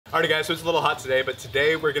Alrighty guys, so it's a little hot today, but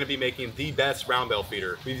today we're going to be making the best round bale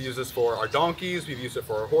feeder. We've used this for our donkeys, we've used it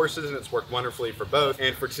for our horses, and it's worked wonderfully for both.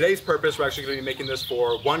 And for today's purpose, we're actually going to be making this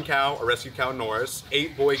for 1 cow, a rescued cow Norris,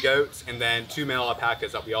 8 boy goats, and then 2 male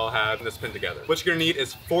alpacas that we all have in this pen together. What you're going to need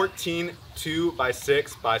is 14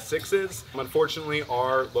 2x6 by 6s. Unfortunately,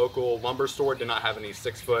 our local lumber store did not have any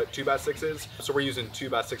 6-foot 2x6s, so we're using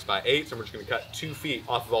 2x6 by 8s, and we're just going to cut 2 feet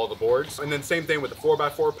off of all the boards. And then same thing with the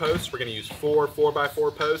 4x4 posts. We're going to use 4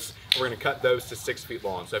 4x4 posts, and we're going to cut those to 6 feet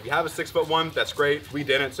long. So if you have a 6-foot one, that's great. We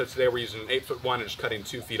didn't, so today we're using an 8-foot one and just cutting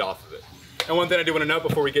 2 feet off of it. And one thing I do want to note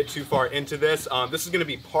before we get too far into this, this is going to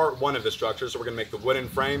be part 1 of the structure, so we're going to make the wooden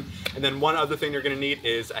frame. And then one other thing you're going to need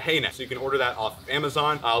is a hay net. So you can order that off of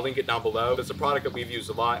Amazon. I'll link it down below. It's a product that we've used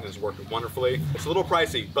a lot and has worked wonderfully. It's a little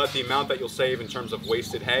pricey, but the amount that you'll save in terms of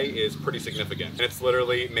wasted hay is pretty significant. And it's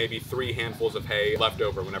literally maybe 3 handfuls of hay left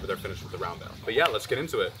over whenever they're finished with the round bale. But yeah, let's get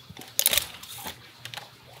into it.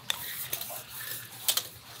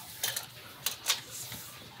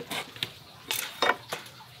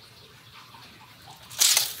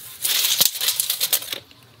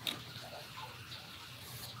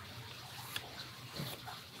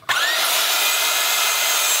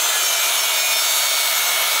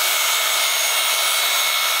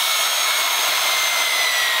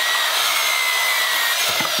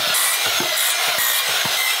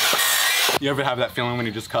 You ever have that feeling when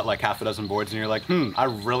you just cut like half a dozen boards and you're like, I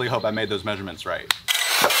really hope I made those measurements right.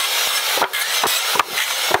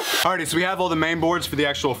 Alrighty, so we have all the main boards for the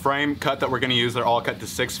actual frame cut that we're gonna use. They're all cut to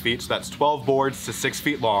 6 feet, so that's 12 boards to 6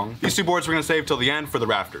 feet long. These 2 boards we're gonna save till the end for the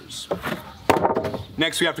rafters.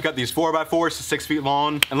 Next, we have to cut these 4x4s to 6 feet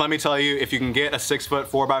long. And let me tell you, if you can get a 6-foot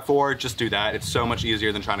 4x4, just do that. It's so much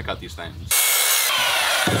easier than trying to cut these things.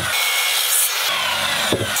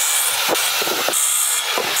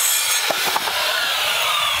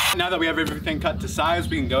 Now that we have everything cut to size,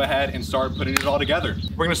 we can go ahead and start putting it all together.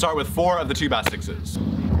 We're gonna start with 4 of the 2x6s.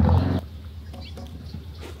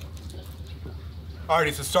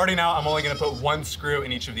 Alrighty, so starting out, I'm only gonna put 1 screw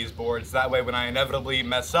in each of these boards. That way, when I inevitably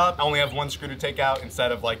mess up, I only have 1 screw to take out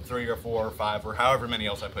instead of like 3 or 4 or 5 or however many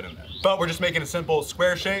else I put in there. But we're just making a simple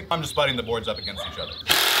square shape. I'm just butting the boards up against each other.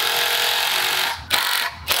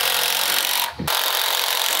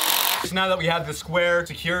 So now that we have the square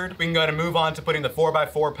secured, we can go ahead and move on to putting the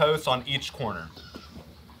 4x4 posts on each corner.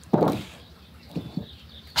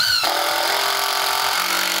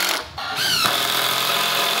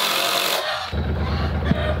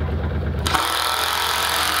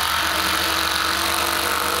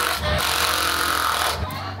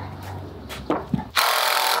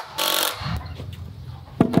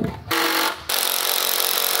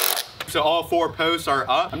 So all 4 posts are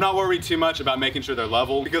up. I'm not worried too much about making sure they're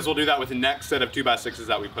level because we'll do that with the next set of 2x6s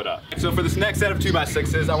that we put up. So for this next set of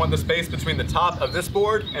 2x6s, I want the space between the top of this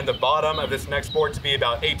board and the bottom of this next board to be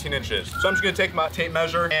about 18 inches. So I'm just gonna take my tape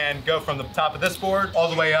measure and go from the top of this board all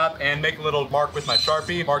the way up and make a little mark with my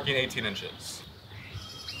Sharpie, marking 18 inches.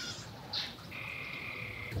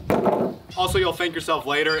 Also, you'll thank yourself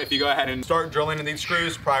later if you go ahead and start drilling in these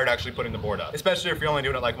screws prior to actually putting the board up. Especially if you're only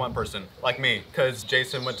doing it like one person, like me, because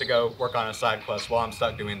Jason went to go work on a side quest while I'm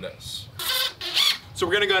stuck doing this. So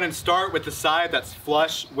we're gonna go ahead and start with the side that's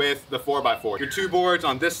flush with the 4x4. Your 2 boards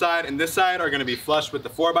on this side and this side are gonna be flush with the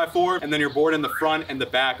 4x4, and then your board in the front and the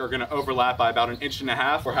back are gonna overlap by about 1.5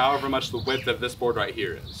 inches or however much the width of this board right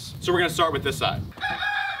here is. So we're gonna start with this side.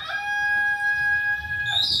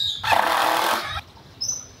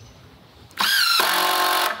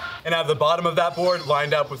 And I have the bottom of that board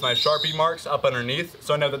lined up with my Sharpie marks up underneath,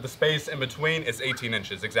 so I know that the space in between is 18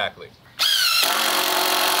 inches exactly.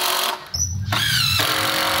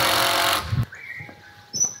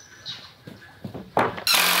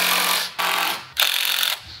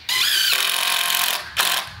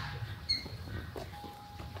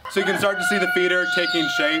 So you can start to see the feeder taking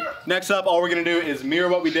shape. Next up, all we're gonna do is mirror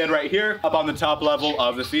what we did right here up on the top level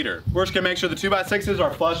of the feeder. We're just gonna make sure the 2x6s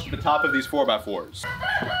are flush with the top of these 4x4s.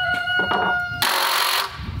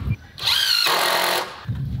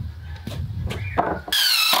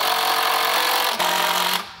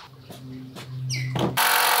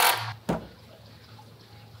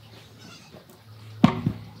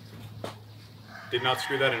 Did not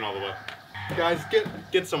screw that in all the way. Guys,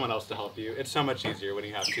 get someone else to help you. It's so much easier when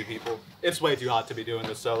you have 2 people. It's way too hot to be doing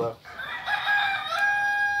this solo.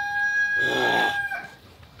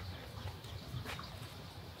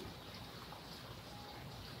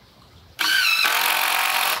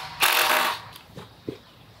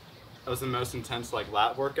 That was the most intense like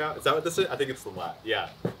lat workout. Is that what this is? I think it's the lat. Yeah.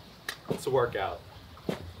 It's a workout.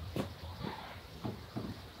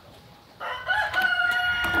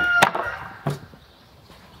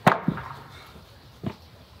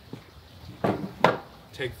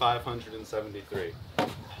 Take 573.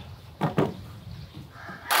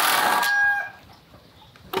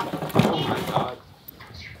 Oh my God.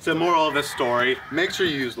 So moral of this story, make sure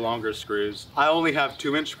you use longer screws. I only have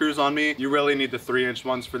 2-inch screws on me. You really need the 3-inch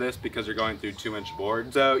ones for this because you're going through 2-inch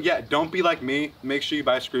boards. So yeah, don't be like me. Make sure you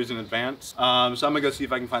buy screws in advance. So I'm gonna go see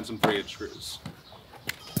if I can find some 3-inch screws.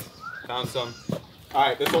 Found some. All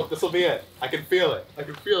right, this'll be it. I can feel it. I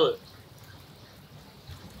can feel it.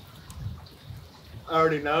 I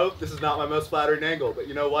already know this is not my most flattering angle, but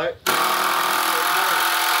you know what?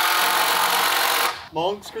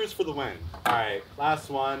 Long screws for the win. All right, last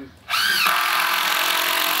one.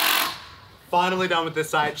 Finally done with this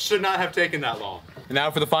side. Should not have taken that long. And now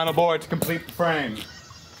for the final board to complete the frame.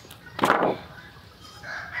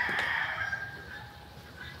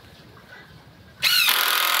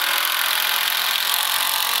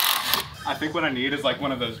 I think what I need is like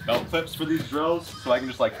one of those belt clips for these drills, so I can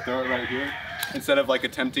just like throw it right here instead of like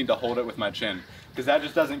attempting to hold it with my chin, because that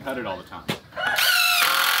just doesn't cut it all the time.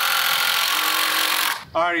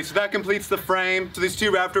 Alrighty, so that completes the frame. So these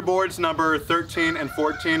two rafter boards, number 13 and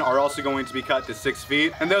 14, are also going to be cut to 6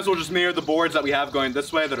 feet. And those will just mirror the boards that we have going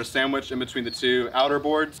this way that are sandwiched in between the two outer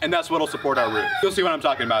boards. And that's what will support our roof. You'll see what I'm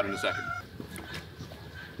talking about in a second.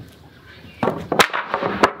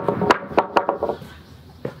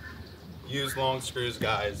 Use long screws,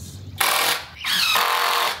 guys.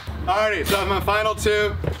 Alrighty, so I have my final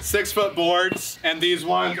two 6-foot boards, and these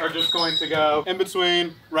ones are just going to go in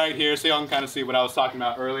between right here, so y'all can kind of see what I was talking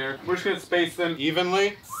about earlier. We're just gonna space them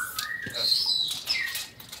evenly.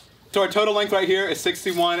 So our total length right here is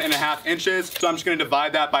 61.5 inches. So I'm just gonna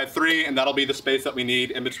divide that by 3, and that'll be the space that we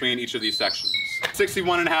need in between each of these sections.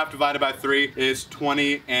 61.5 divided by 3 is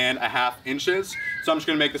 20.5 inches. So I'm just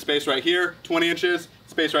gonna make the space right here 20 inches,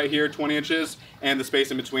 space right here 20 inches, and the space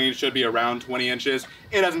in between should be around 20 inches.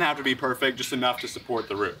 It doesn't have to be perfect, just enough to support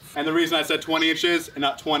the roof. And the reason I said 20 inches and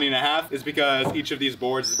not 20.5 is because each of these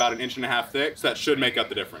boards is about 1.5 inches thick, so that should make up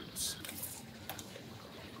the difference.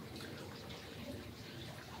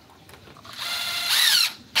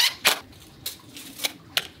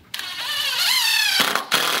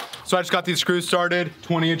 So I just got these screws started,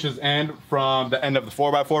 20 inches end from the end of the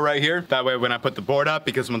 4x4 right here. That way when I put the board up,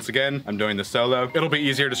 because once again, I'm doing this solo, it'll be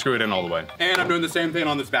easier to screw it in all the way. And I'm doing the same thing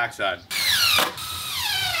on this backside.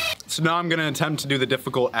 So now I'm gonna attempt to do the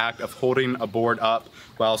difficult act of holding a board up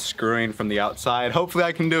while screwing from the outside. Hopefully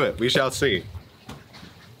I can do it, we shall see.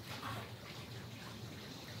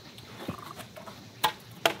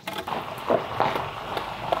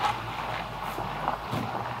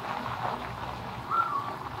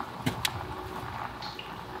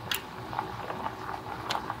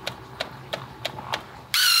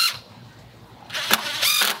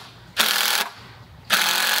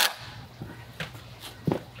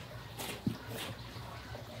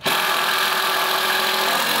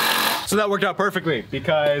 So that worked out perfectly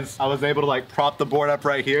because I was able to like prop the board up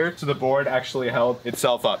right here, so the board actually held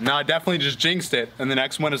itself up. Now I definitely just jinxed it, and the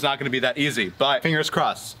next one is not gonna be that easy, but fingers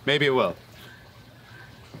crossed, maybe it will.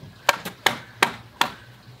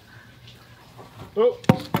 Oh.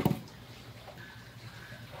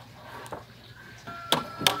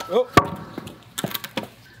 Oh.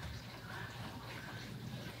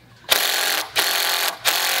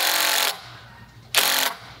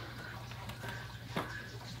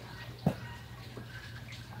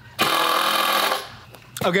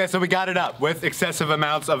 Okay, so we got it up with excessive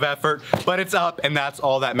amounts of effort, but it's up, and that's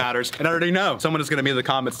all that matters. And I already know someone is gonna be in the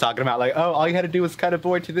comments talking about like, oh, all you had to do was cut a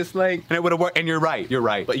board to this length, and it would have worked. And you're right.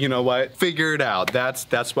 But you know what? Figure it out.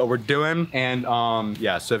 That's what we're doing. And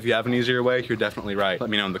yeah, so if you have an easier way, you're definitely right. Let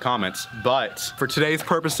me know in the comments. But for today's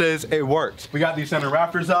purposes, it worked. We got these center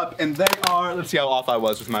rafters up, and they are, let's see how off I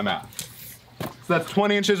was with my math. So that's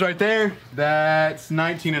 20 inches right there. That's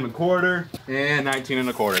 19.25 and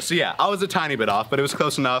 19.25. So yeah, I was a tiny bit off, but it was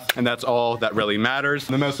close enough, and that's all that really matters.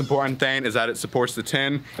 The most important thing is that it supports the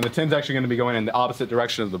tin, and the tin's actually gonna be going in the opposite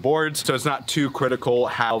direction of the boards, so it's not too critical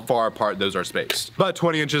how far apart those are spaced. But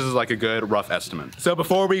 20 inches is like a good rough estimate. So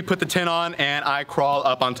before we put the tin on and I crawl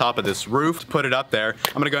up on top of this roof to put it up there,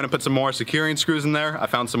 I'm gonna go ahead and put some more securing screws in there. I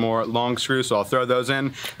found some more long screws, so I'll throw those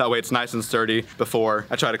in. That way it's nice and sturdy before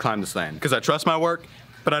I try to climb this thing. Because I trust my work,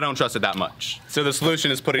 but I don't trust it that much. So the solution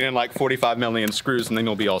is putting in like 45 million screws, and then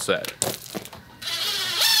you'll be all set.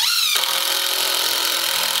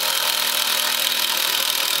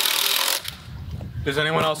 Does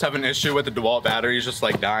anyone else have an issue with the DeWalt batteries just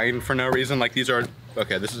like dying for no reason? Like these are,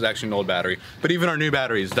 okay, this is actually an old battery, but even our new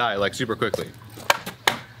batteries die like super quickly.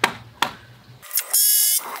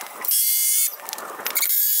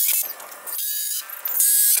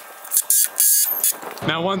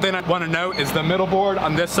 Now, one thing I want to note is the middle board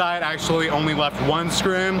on this side actually only left one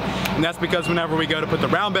screw in, and that's because whenever we go to put the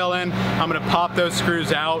round bale in, I'm going to pop those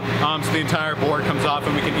screws out so the entire board comes off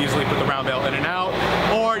and we can easily put the round bale in and out.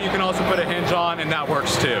 Or you can also put a hinge on and that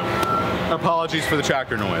works too. Apologies for the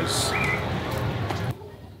tractor noise.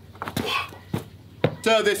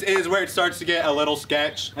 So this is where it starts to get a little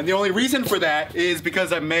sketch. And the only reason for that is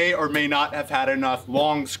because I may or may not have had enough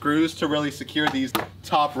long screws to really secure these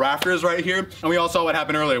top rafters right here. And we all saw what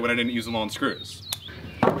happened earlier when I didn't use the long screws.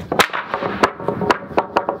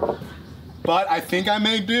 But I think I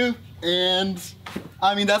may do, and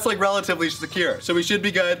I mean, that's like relatively secure. So we should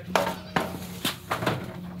be good.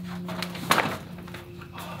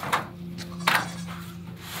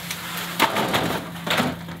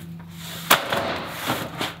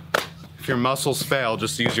 If your muscles fail,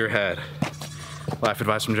 just use your head. Life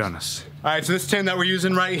advice from Jonas. All right, so this tin that we're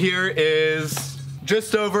using right here is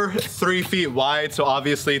just over 3 feet wide, so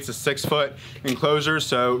obviously it's a 6-foot enclosure,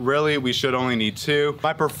 so really we should only need 2.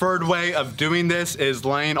 My preferred way of doing this is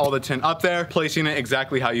laying all the tin up there, placing it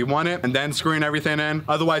exactly how you want it, and then screwing everything in.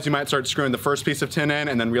 Otherwise, you might start screwing the first piece of tin in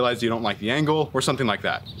and then realize you don't like the angle or something like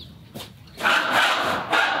that.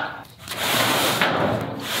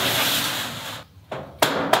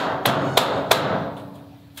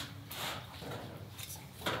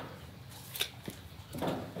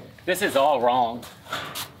 This is all wrong.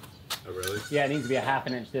 Oh, really? Yeah, it needs to be a ½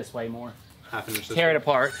 inch this way more. ½ inch this way? Tear it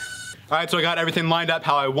apart. All right, so I got everything lined up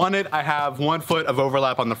how I want it. I have 1 foot of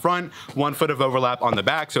overlap on the front, 1 foot of overlap on the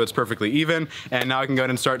back, so it's perfectly even. And now I can go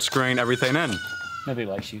ahead and start screwing everything in. Nobody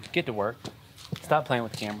likes you. Get to work. Stop playing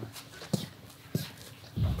with the camera.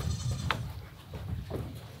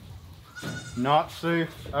 Not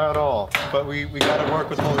safe at all, but we gotta work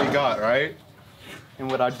with what we got, right? And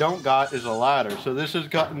what I don't got is a ladder, so this is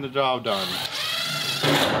getting the job done.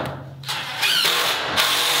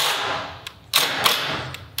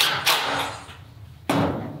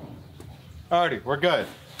 Alrighty, we're good.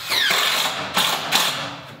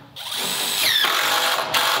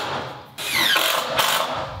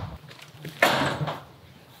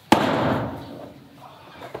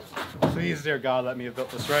 Please, dear God, let me have built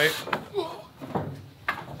this right.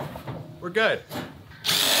 We're good.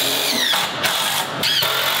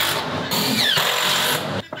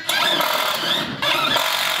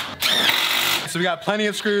 So we got plenty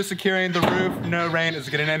of screws securing the roof. No rain is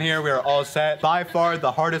getting in here. We are all set. By far, the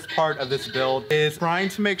hardest part of this build is trying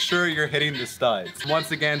to make sure you're hitting the studs.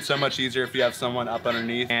 Once again, so much easier if you have someone up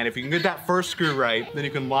underneath. And if you can get that first screw right, then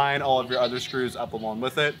you can line all of your other screws up along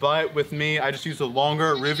with it. But with me, I just use the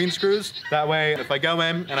longer roofing screws. That way, if I go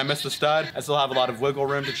in and I miss the stud, I still have a lot of wiggle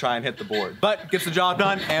room to try and hit the board. But gets the job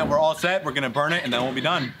done and we're all set. We're gonna burn it and then we'll be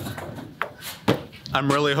done. I'm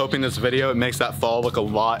really hoping this video makes that fall look a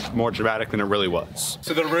lot more dramatic than it really was.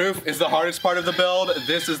 So the roof is the hardest part of the build.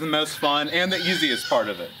 This is the most fun and the easiest part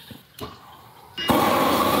of it.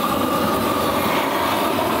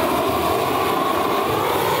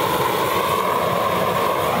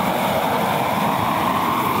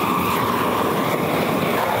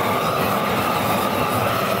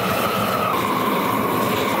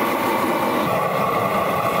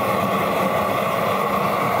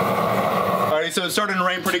 So it's starting to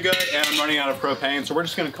rain pretty good and I'm running out of propane, so we're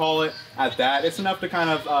just gonna call it at that. It's enough to kind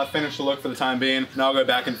of finish the look for the time being, and I'll go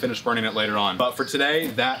back and finish burning it later on. But for today,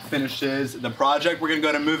 that finishes the project. We're gonna go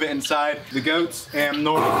ahead and move it inside the goats and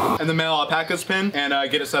the male alpacas pen and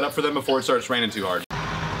get it set up for them before it starts raining too hard.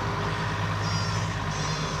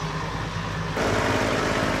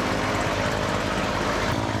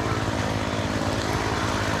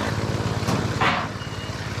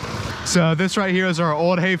 So this right here is our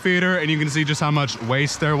old hay feeder, and you can see just how much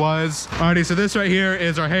waste there was. Alrighty, so this right here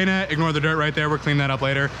is our hay net. Ignore the dirt right there, we'll clean that up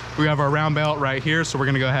later. We have our round bale right here, so we're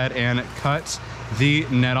gonna go ahead and cut the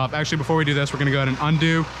net off. Actually, before we do this, we're gonna go ahead and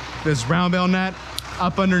undo this round bale net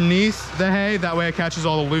up underneath the hay. That way it catches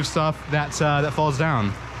all the loose stuff that falls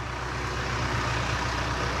down.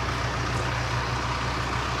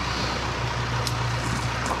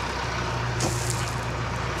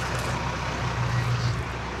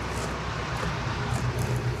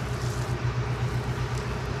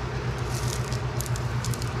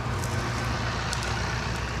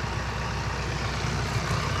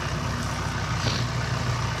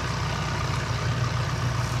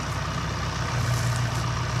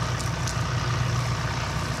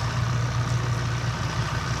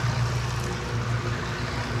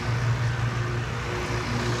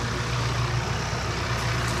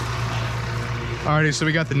 Alrighty, so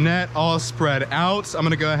we got the net all spread out. I'm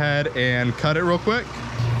gonna go ahead and cut it real quick.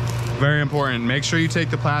 Very important, make sure you take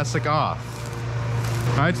the plastic off.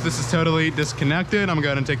 All right, so this is totally disconnected. I'm gonna go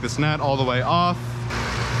ahead and take this net all the way off.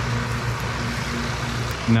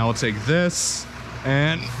 Now we'll take this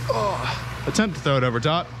and attempt to throw it over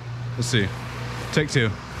top. Let's see. Take two.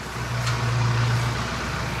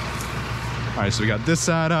 All right, so we got this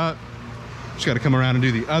side up. Just got to come around and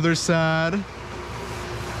do the other side.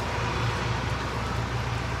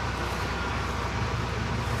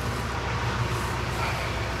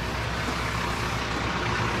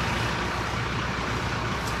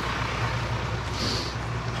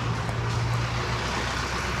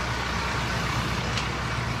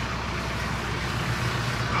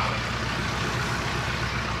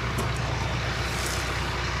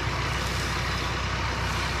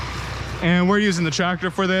 And we're using the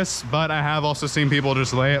tractor for this, but I have also seen people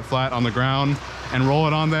just lay it flat on the ground and roll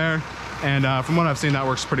it on there. And from what I've seen, that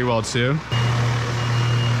works pretty well too.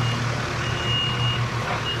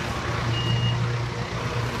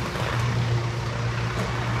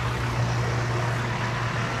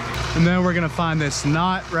 And then we're gonna find this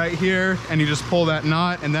knot right here, and you just pull that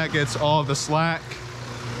knot, and that gets all of the slack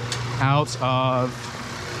out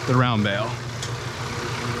of the round bale.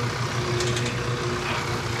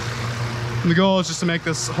 The goal is just to make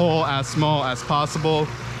this hole as small as possible,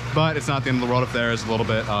 but it's not the end of the world if there is a little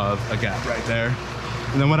bit of a gap right there.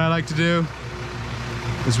 And then what I like to do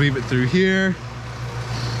is weave it through here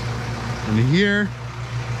and here,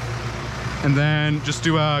 and then just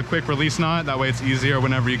do a quick release knot. That way it's easier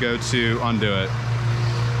whenever you go to undo it.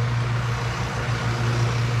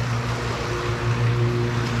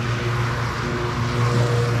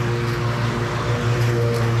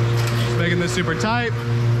 Just making this super tight.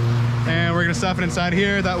 And we're gonna stuff it inside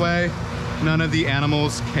here. That way, none of the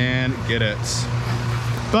animals can get it.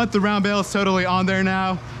 But the round bale is totally on there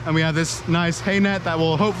now. And we have this nice hay net that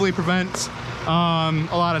will hopefully prevent a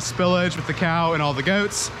lot of spillage with the cow and all the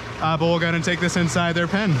goats. But we'll go ahead and take this inside their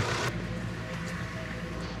pen.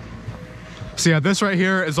 So yeah, this right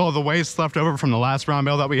here is all the waste left over from the last round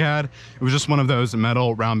bale that we had. It was just one of those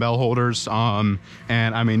metal round bale holders. And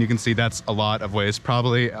I mean, you can see that's a lot of waste,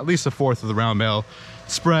 probably at least a fourth of the round bale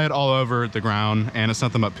spread all over the ground, and it's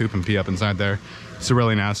nothing but poop and pee up inside there. It's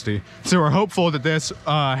really nasty. So we're hopeful that this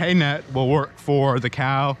hay net will work for the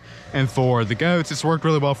cow and for the goats. It's worked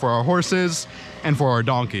really well for our horses and for our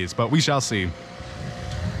donkeys, but we shall see.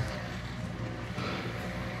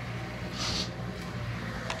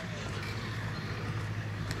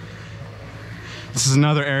 This is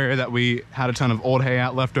another area that we had a ton of old hay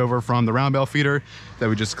at left over from the round bale feeder that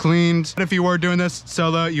we just cleaned. If you were doing this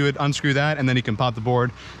solo, you would unscrew that and then you can pop the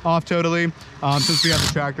board off totally. Since we have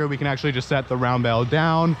the tractor, we can actually just set the round bale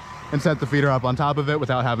down and set the feeder up on top of it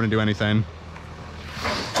without having to do anything.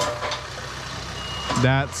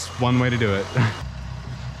 That's one way to do it.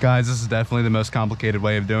 Guys, this is definitely the most complicated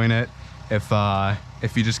way of doing it. If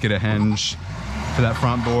you just get a hinge for that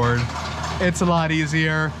front board, it's a lot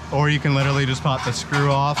easier, or you can literally just pop the screw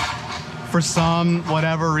off. For some,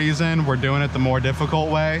 whatever reason, we're doing it the more difficult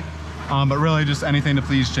way. But really just anything to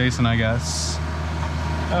please Jason, I guess.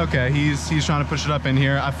 Okay, he's trying to push it up in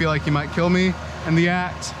here. I feel like he might kill me in the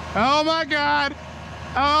act. Oh my God.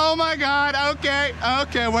 Oh my God.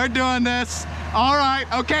 Okay, we're doing this. All right,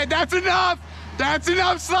 okay, that's enough. That's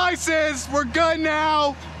enough slices. We're good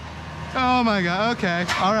now. Oh my God, okay,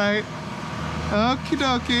 all right. Okie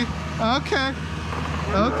dokie.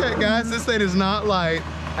 Okay, guys, this thing is not light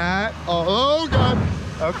at all. Oh God.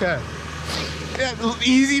 Okay. Yeah,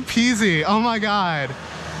 easy peasy. Oh my God.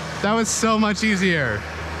 That was so much easier.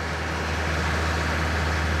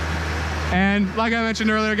 And like I mentioned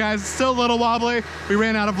earlier, guys, it's still a little wobbly. We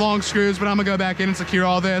ran out of long screws, but I'm gonna go back in and secure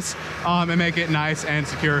all this and make it nice and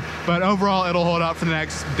secure. But overall, it'll hold up for the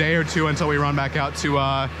next day or two until we run back out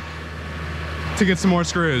to get some more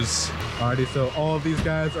screws. Alrighty, so all of these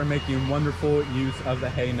guys are making wonderful use of the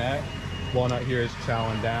hay net. Walnut here is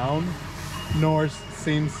chowing down. Norse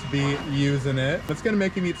seems to be using it. It's gonna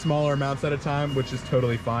make him eat smaller amounts at a time, which is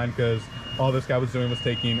totally fine because all this guy was doing was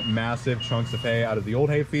taking massive chunks of hay out of the old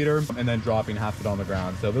hay feeder and then dropping half of it on the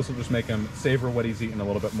ground. So this will just make him savor what he's eating a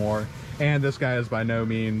little bit more. And this guy is by no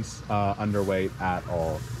means underweight at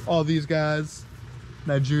all. All these guys,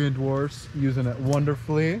 Nigerian dwarfs, using it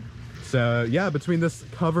wonderfully. So yeah, between this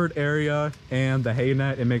covered area and the hay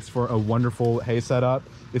net, it makes for a wonderful hay setup.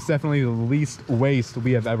 It's definitely the least waste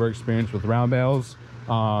we have ever experienced with round bales.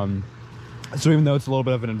 So even though it's a little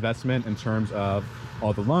bit of an investment in terms of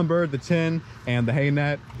all the lumber, the tin, and the hay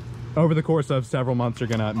net, over the course of several months, you're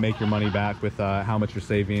gonna make your money back with how much you're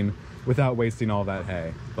saving without wasting all that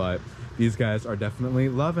hay. But These guys are definitely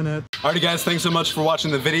loving it. Alrighty guys, thanks so much for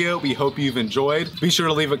watching the video. We hope you've enjoyed. Be sure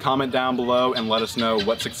to leave a comment down below and let us know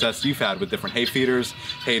what success you've had with different hay feeders,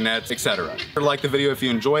 hay nets, etc. Like the video if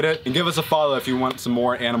you enjoyed it, and give us a follow if you want some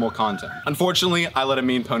more animal content. Unfortunately, I let a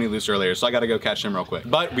mean pony loose earlier, so I gotta go catch him real quick.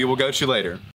 But we will go to you later.